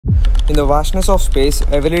In the vastness of space,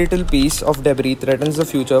 every little piece of debris threatens the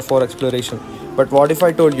future for exploration. But what if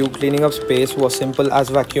I told you cleaning up space was simple as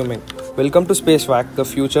vacuuming? Welcome to SpaceVac, the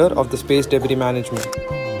future of the space debris management.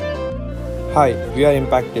 Hi, we are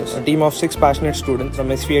Impactives, a team of 6 passionate students from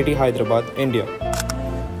SIH Hyderabad, India.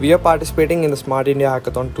 We are participating in the Smart India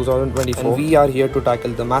Hackathon 2024 and we are here to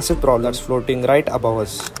tackle the massive problem that's floating right above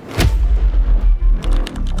us.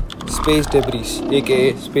 Space debris,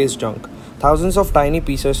 aka space junk. Thousands of tiny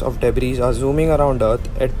pieces of debris are zooming around Earth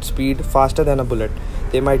at speed faster than a bullet.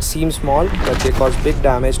 They might seem small, but they cause big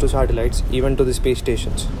damage to satellites, even to the space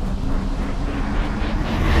stations.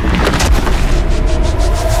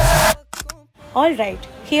 Alright,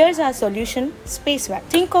 here's our solution, SpaceVac.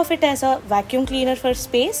 Think of it as a vacuum cleaner for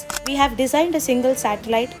space. We have designed a single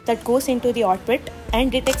satellite that goes into the orbit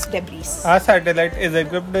and detects debris. Our satellite is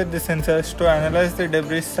equipped with the sensors to analyze the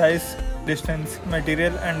debris size, distance,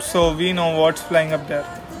 material, and so we know what's flying up there.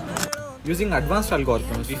 Using advanced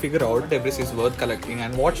algorithms, we figure out debris is worth collecting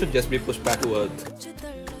and what should just be pushed back to Earth.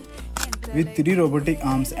 With 3 robotic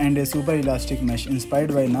arms and a superelastic mesh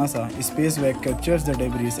inspired by NASA, SpaceVac captures the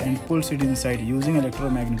debris and pulls it inside using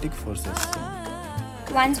electromagnetic forces.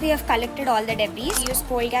 Once we have collected all the debris, we use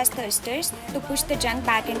coal gas thrusters to push the junk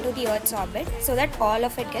back into the Earth's orbit so that all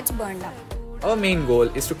of it gets burned up. Our main goal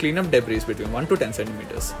is to clean up debris between 1 to 10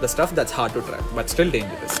 centimeters, the stuff that's hard to track but still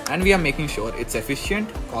dangerous. And we are making sure it's efficient,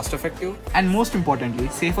 cost-effective, and most importantly,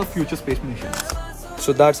 safe for future space missions.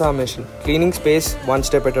 So that's our mission, cleaning space one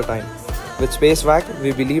step at a time. With SpaceVac,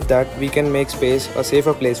 we believe that we can make space a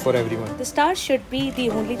safer place for everyone. The stars should be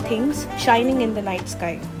the only things shining in the night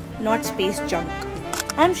sky, not space junk.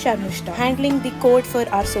 I'm Sharmishta, handling the code for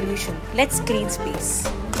our solution. Let's clean space.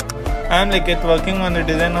 I'm Likit, working on the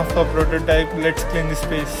design of a prototype. Let's clean the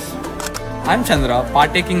space. I'm Chandra,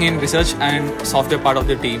 partaking in research and software part of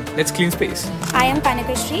the team. Let's clean space. I am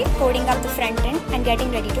Kanakashri, coding up the front end and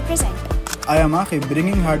getting ready to present. I am Akhi,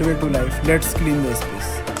 bringing hardware to life. Let's clean the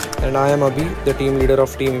space. And I am Abhi, the team leader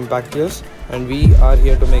of Team Impactives, and we are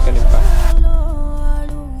here to make an impact.